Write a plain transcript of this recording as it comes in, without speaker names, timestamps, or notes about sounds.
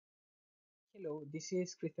Hello, this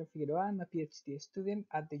is Christian Figueroa. I'm a PhD student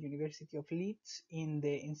at the University of Leeds in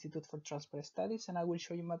the Institute for Transport Studies, and I will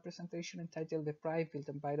show you my presentation entitled Deprived Built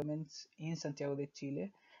Environments in Santiago de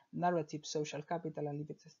Chile, Narrative, Social Capital, and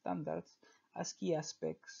Living Standards as Key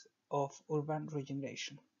Aspects of Urban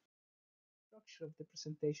Regeneration. Structure of the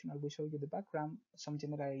presentation, I will show you the background, some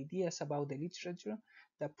general ideas about the literature,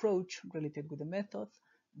 the approach related with the method,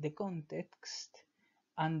 the context,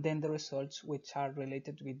 and then the results, which are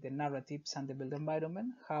related with the narratives and the built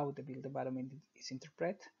environment, how the built environment is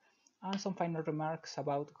interpreted, and some final remarks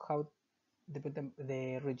about how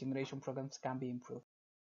the regeneration programs can be improved.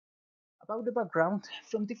 About the background,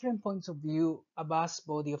 from different points of view, a vast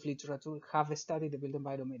body of literature have studied the built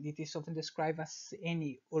environment. It is often described as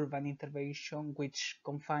any urban intervention which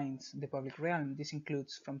confines the public realm. This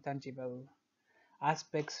includes from tangible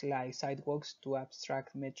aspects like sidewalks to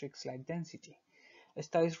abstract metrics like density.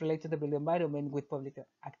 Studies related to the built environment with public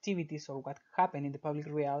activities or what happened in the public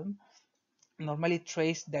realm normally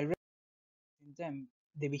trace directly in them.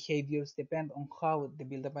 The behaviors depend on how the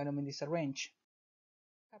built environment is arranged.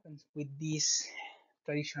 What happens with this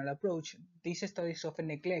traditional approach? These studies often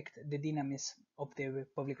neglect the dynamism of the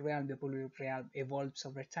public realm. The public realm evolves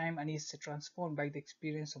over time and is transformed by the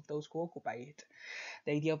experience of those who occupy it.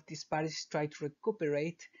 The idea of this part is try to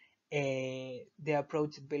recuperate the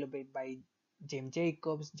approach developed by James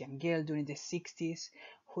Jacobs, Jan Gehl during the 60s,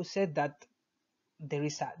 who said that there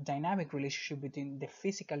is a dynamic relationship between the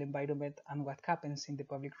physical environment and what happens in the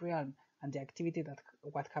public realm and the activity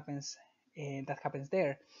that happens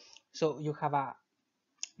there. So you have a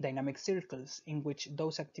dynamic circles in which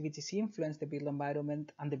those activities influence the built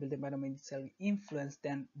environment and the built environment itself influence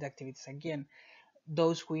then the activities again.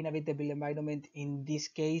 Those who inhabit the built environment in this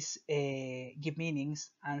case give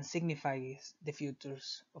meanings and signifies the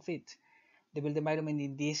futures of it. The built environment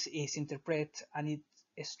in this is interpreted and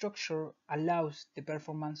its structure allows the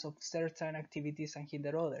performance of certain activities and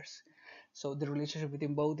hinder others. So the relationship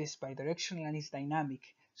between both is bidirectional and is dynamic.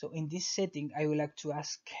 So in this setting, I would like to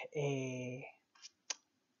ask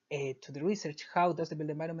to the research, how does the built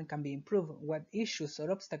environment can be improved? What issues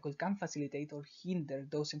or obstacles can facilitate or hinder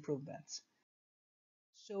those improvements?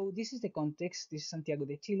 So this is the context. This is Santiago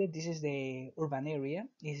de Chile. This is the urban area.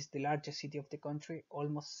 This is the largest city of the country,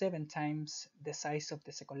 almost 7 times the size of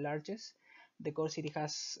the second largest. The core city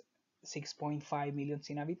has 6.5 million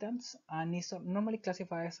inhabitants and is normally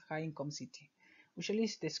classified as a high-income city. Usually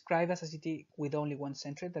it's described as a city with only one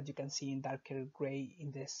center that you can see in darker gray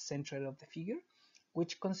in the center of the figure,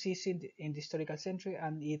 which consists in the historical center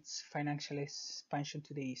and its financial expansion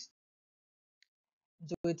to the east.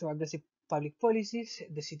 Due to aggressive public policies,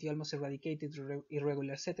 the city almost eradicated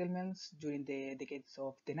irregular settlements during the decades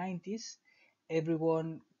of the 90s.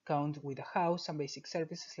 Everyone counted with a house and basic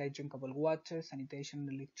services like drinkable water, sanitation,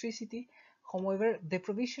 and electricity. However, the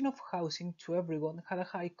provision of housing to everyone had a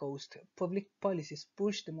high cost. Public policies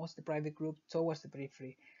pushed the most deprived group towards the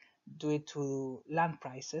periphery due to land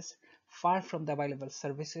prices, far from the available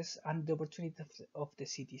services and the opportunities of the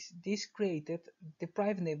cities. This created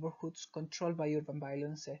deprived neighborhoods controlled by urban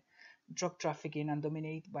violence, drug trafficking, and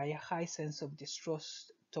dominated by a high sense of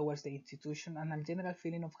distrust towards the institution and a general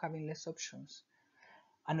feeling of having less options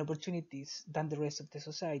and opportunities than the rest of the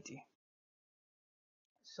society.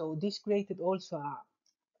 So this created also a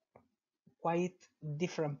quite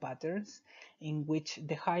different patterns in which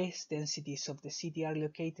the highest densities of the city are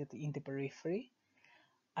located in the periphery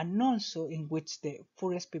and also in which the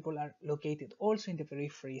poorest people are located also in the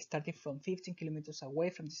periphery, starting from 15 kilometers away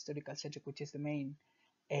from the historical center, which is the main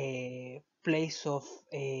place of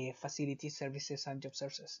facility services and job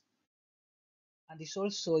sources. And this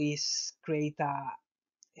also is create a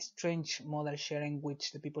strange model share in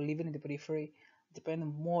which the people living in the periphery depend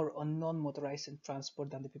more on non-motorized transport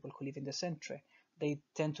than the people who live in the center. They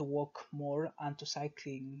tend to walk more and to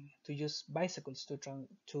cycling, to use bicycles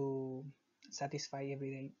to satisfy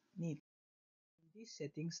everyday needs. In these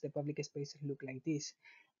settings, the public spaces look like this.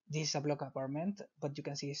 This is a block apartment, but you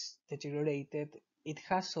can see it's deteriorated. It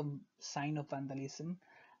has some sign of vandalism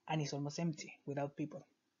and it's almost empty without people.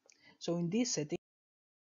 So in this setting,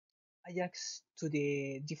 I asked to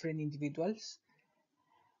the different individuals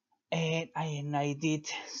and I did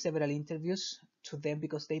several interviews to them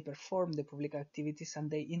because they perform the public activities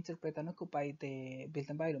and they interpret and occupy the built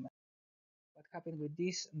environment. What happened with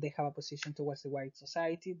this? They have a position towards the white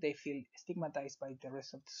society, they feel stigmatized by the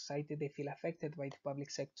rest of the society, they feel affected by the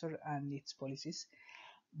public sector and its policies.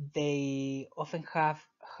 They often have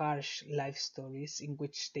harsh life stories in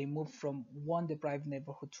which they move from one deprived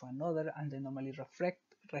neighborhood to another and they normally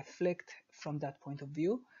reflect from that point of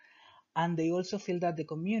view. And they also feel that the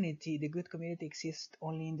community, the good community, exists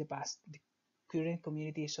only in the past. current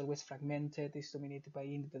community is always fragmented, is dominated by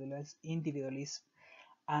individualism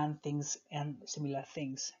and things and similar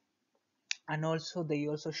things. And also they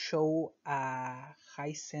also show a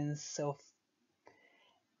high sense of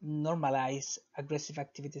normalize aggressive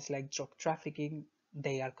activities like drug trafficking.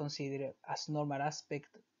 They are considered as normal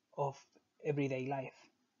aspect of everyday life.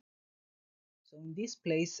 So in this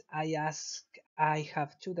place, I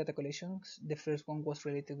have two data collections. The first one was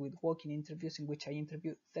related with walking interviews in which I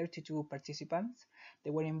interviewed 32 participants.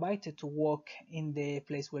 They were invited to walk in the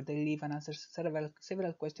place where they live and answer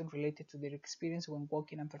several questions related to their experience when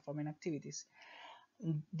walking and performing activities.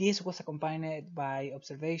 This was accompanied by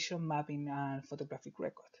observation, mapping, and photographic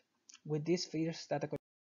record. With this first second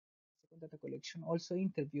data collection, also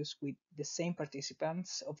interviews with the same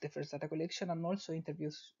participants of the first data collection, and also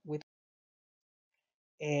interviews with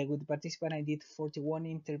the participant I did 41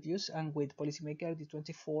 interviews, and with policymaker I did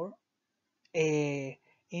 24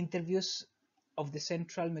 interviews of the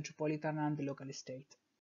central, metropolitan, and the local state.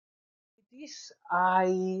 With this,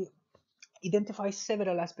 I identify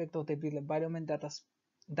several aspects of the built environment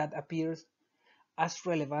that appears as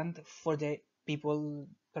relevant for the people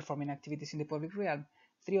performing activities in the public realm.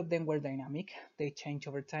 Three of them were dynamic, they change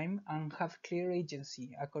over time and have clear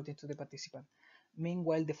agency according to the participant.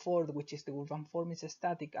 Meanwhile, the fourth, which is the urban form, is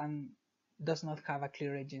static and does not have a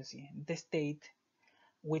clear agency. The state,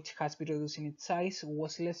 which has been reducing its size,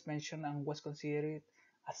 was less mentioned and was considered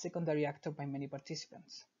a secondary actor by many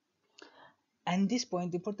participants. And at this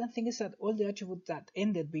point, the important thing is that all the attributes that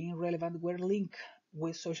ended being relevant were linked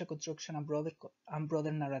with social construction and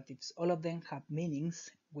broader narratives. All of them have meanings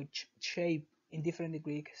which shape in different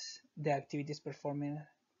degrees the activities performed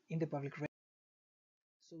in the public realm.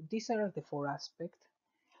 So these are the four aspects.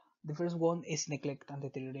 The first one is neglect and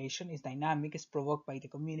deterioration, is dynamic, is provoked by the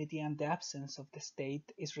community, and the absence of the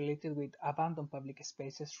state is related with abandoned public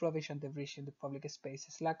spaces, rubbish and debris in the public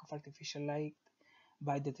spaces, lack of artificial light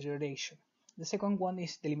by deterioration. The second one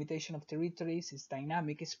is the limitation of territories, is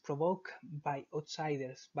dynamic, is provoked by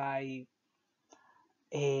outsiders, by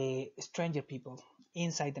stranger people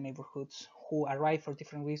inside the neighborhoods who arrive for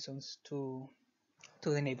different reasons to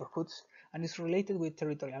the neighborhoods, and is related with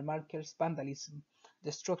territorial markers, vandalism,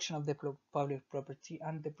 destruction of the public property,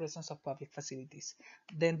 and the presence of public facilities.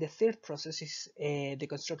 Then the third process is the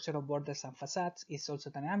construction of borders and facades. It's also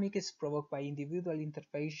dynamic, it's provoked by individual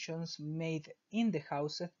interventions made in the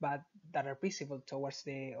houses but that are visible towards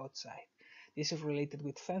the outside. This is related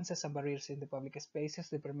with fences and barriers in the public spaces,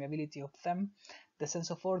 the permeability of them, the sense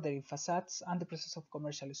of order in facades, and the presence of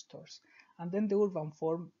commercial stores. And then the urban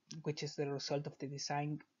form, which is the result of the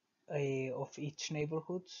design of each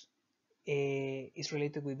neighborhood, is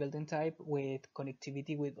related with building type, with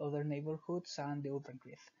connectivity with other neighborhoods, and the urban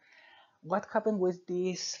grid. What happened with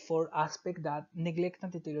these four aspects that neglect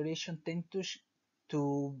and deterioration tend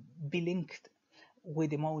to be linked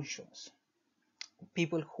with emotions.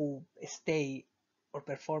 People who stay or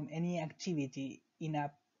perform any activity in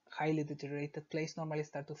a highly deteriorated place normally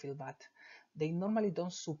start to feel bad. They normally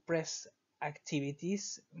don't suppress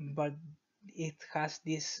activities, but it has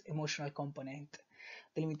this emotional component.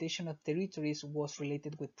 The limitation of territories was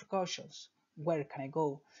related with precautions. Where can I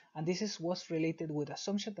go? And was related with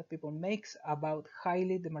assumptions that people make about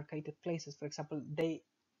highly demarcated places. For example, they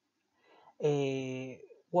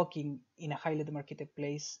walking in a highly demarcated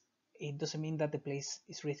place, it doesn't mean that the place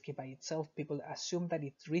is risky by itself. People assume that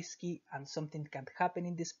it's risky and something can happen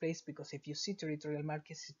in this place because if you see territorial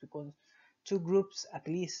markers, it's because two groups at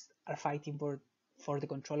least are fighting for the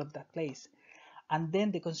control of that place. And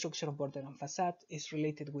then the construction of border and facade is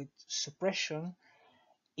related with suppression.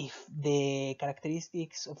 If the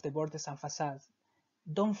characteristics of the borders and facades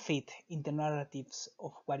don't fit in the narratives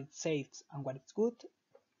of what it's safe and what it's good,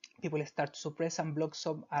 people start to suppress and block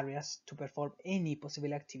some areas to perform any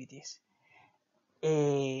possible activities.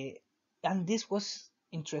 And this was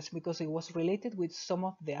interesting because it was related with some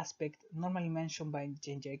of the aspects normally mentioned by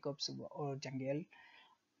Jane Jacobs or Jangel,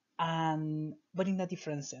 but in a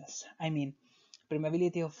different sense. I mean,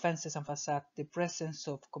 permeability of fences and facade, the presence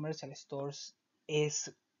of commercial stores is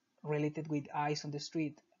related with eyes on the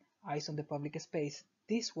street, eyes on the public space.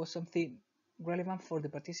 This was something relevant for the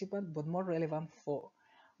participant, but more relevant for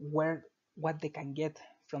what they can get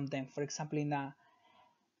from them. For example,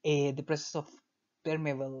 in the presence of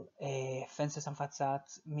permeable fences and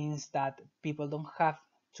facades means that people don't have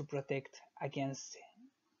to protect against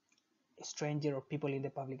a stranger or people in the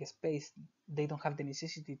public space. They don't have the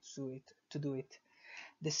necessity to do it.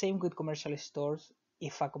 The same with commercial stores.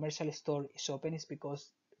 If a commercial store is open, it's because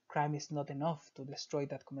crime is not enough to destroy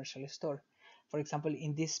that commercial store. For example,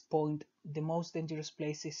 in this point, the most dangerous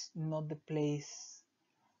place is not the place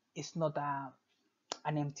It's not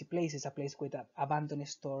an empty place, it's a place with an abandoned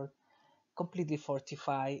store, completely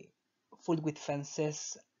fortified, full with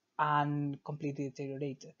fences, and completely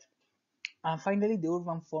deteriorated. And finally, the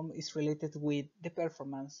urban form is related with the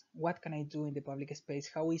performance. What can I do in the public space?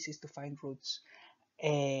 How easy is to find routes?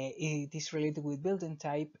 It is related with building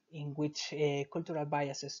type, in which cultural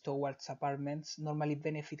biases towards apartments normally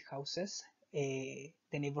benefit houses. The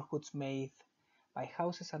neighborhoods made by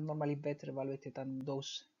houses are normally better evaluated than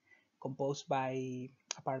those composed by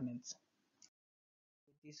apartments.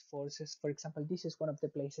 These forces, for example, this is one of the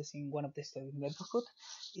places in one of the studied neighborhood.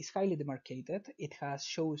 It's highly demarcated. It has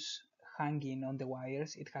shows hanging on the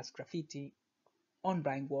wires. It has graffiti on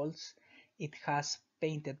blind walls. It has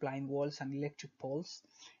painted blind walls and electric poles.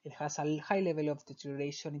 It has a high level of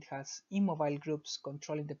deterioration. It has immobile groups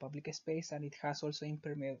controlling the public space, and it has also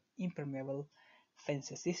impermeable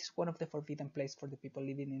fences. This is one of the forbidden places for the people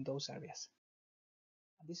living in those areas.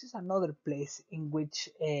 And this is another place in which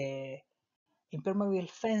impermeable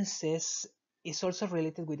fences is also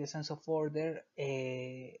related with a sense of order,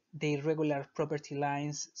 the irregular property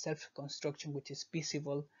lines, self-construction, which is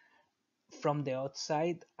visible from the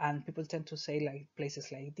outside, and people tend to say like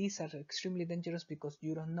places like these are extremely dangerous because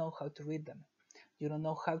you don't know how to read them. You don't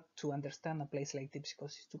know how to understand a place like this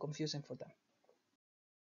because it's too confusing for them.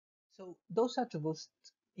 So those attributes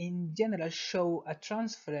in general show a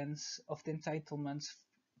transference of the entitlements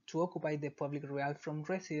to occupy the public realm from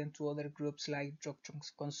residents to other groups like drug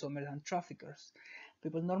consumers and traffickers.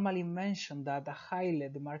 People normally mention that a highly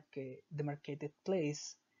demarcated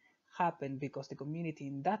place happened because the community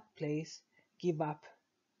in that place give up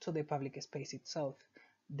to the public space itself.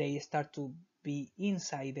 They start to be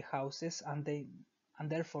inside the houses, and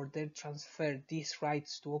therefore they transfer these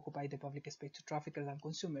rights to occupy the public space to traffickers and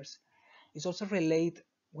consumers. It's also related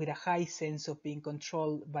with a high sense of being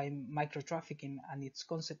controlled by micro-trafficking and its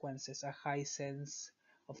consequences, a high sense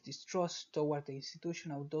of distrust toward the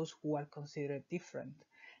institution of those who are considered different.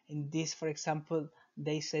 In this, for example,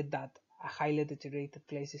 they said that a highly deteriorated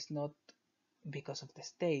place is not because of the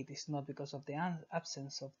state, it's not because of the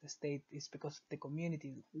absence of the state, it's because of the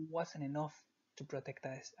community who wasn't enough to protect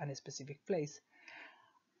a specific place.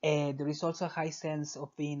 There is also a high sense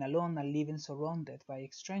of being alone and living surrounded by a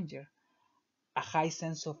stranger, a high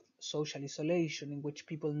sense of social isolation in which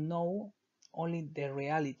people know only their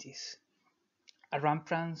realities. A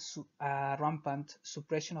rampant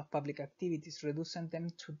suppression of public activities, reducing them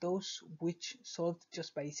to those which solve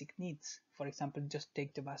just basic needs. For example, just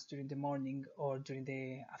take the bus during the morning or during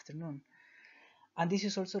the afternoon. And this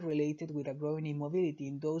is also related with a growing immobility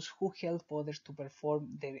in those who help others to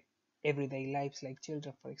perform their everyday lives, like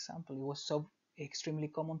children, for example. It was so extremely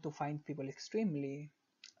common to find people extremely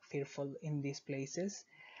fearful in these places,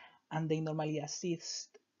 and they normally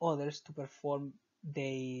assist others to perform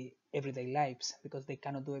their everyday lives because they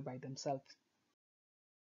cannot do it by themselves.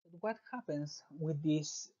 But what happens with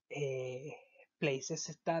these places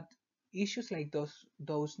is that issues like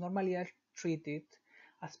those normally are treated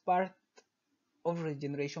as part of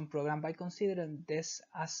regeneration program by considering this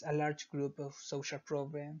as a large group of social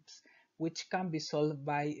problems which can be solved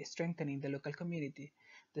by strengthening the local community.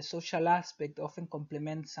 The social aspect often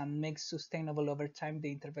complements and makes sustainable over time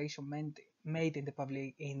the intervention made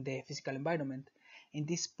in the physical environment. In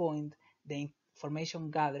this point, the information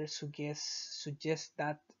gathered suggests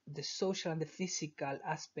that the social and the physical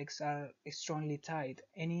aspects are strongly tied.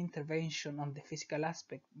 Any intervention on the physical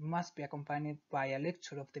aspect must be accompanied by a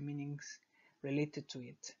lecture of the meanings related to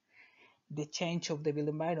it. The change of the built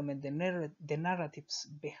environment, the narratives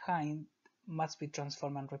behind must be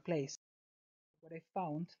transformed and replaced. What I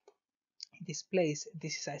found in this place,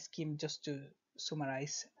 this is a scheme just to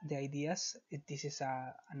summarize the ideas. This is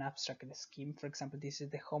an abstract scheme. For example, this is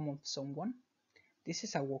the home of someone. This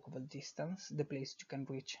is a walkable distance, the place you can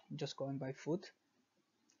reach just going by foot.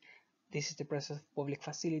 This is the presence of public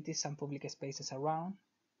facilities and public spaces around.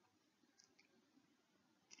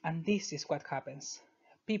 And this is what happens.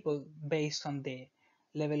 People, based on the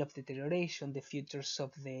level of deterioration, the features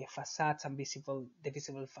of the facades and the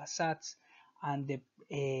visible facades, and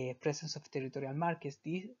the presence of territorial markers,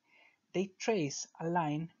 they trace a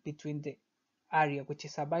line between the area which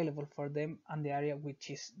is available for them and the area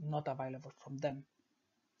which is not available from them.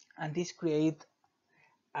 And this creates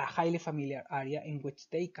a highly familiar area in which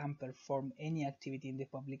they can perform any activity in the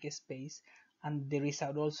public space, and there is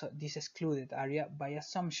also this excluded area by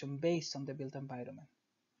assumption based on the built environment.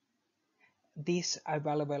 This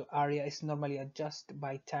available area is normally adjusted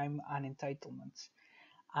by time and entitlements,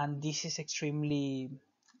 and this is extremely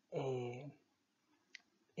uh,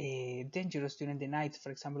 dangerous during the night,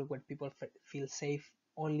 for example, where people feel safe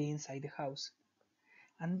only inside the house.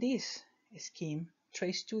 And this scheme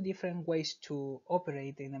tries two different ways to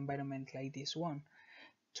operate in an environment like this one.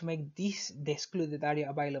 To make this the excluded area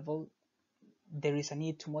available, there is a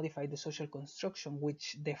need to modify the social construction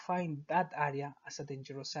which define that area as a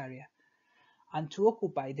dangerous area. And to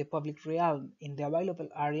occupy the public realm in the available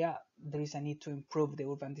area, there is a need to improve the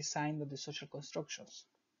urban design of the social constructions.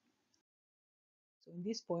 So in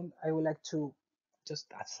this point, I would like to, just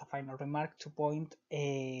as a final remark, to point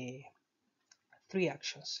three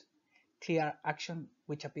actions. Clear action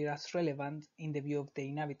which appear as relevant in the view of the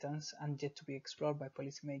inhabitants and yet to be explored by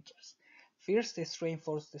policymakers. First is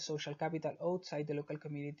reinforce the social capital outside the local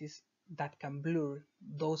communities that can blur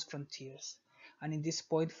those frontiers. And in this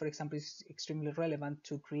point, for example, it's extremely relevant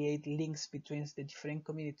to create links between the different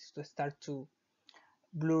communities to start to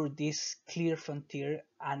blur this clear frontier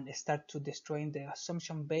and start to destroying the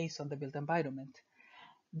assumption based on the built environment.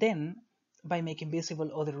 Then, by making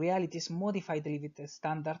visible other realities, modify the living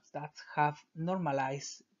standards that have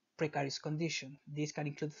normalized precarious conditions. These can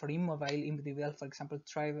include for immobile individuals, for example,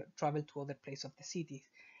 travel to other places of the city.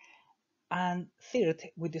 And third,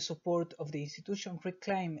 with the support of the institution,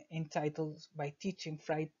 reclaim entitled by teaching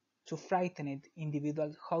to frightened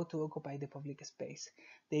individuals how to occupy the public space.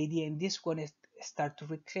 The idea in this one is start to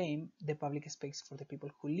reclaim the public space for the people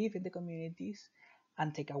who live in the communities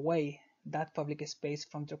and take away that public space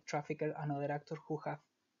from drug traffickers and other actors who have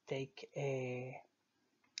take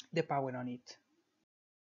the power on it.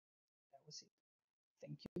 That was it.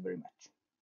 Thank you very much.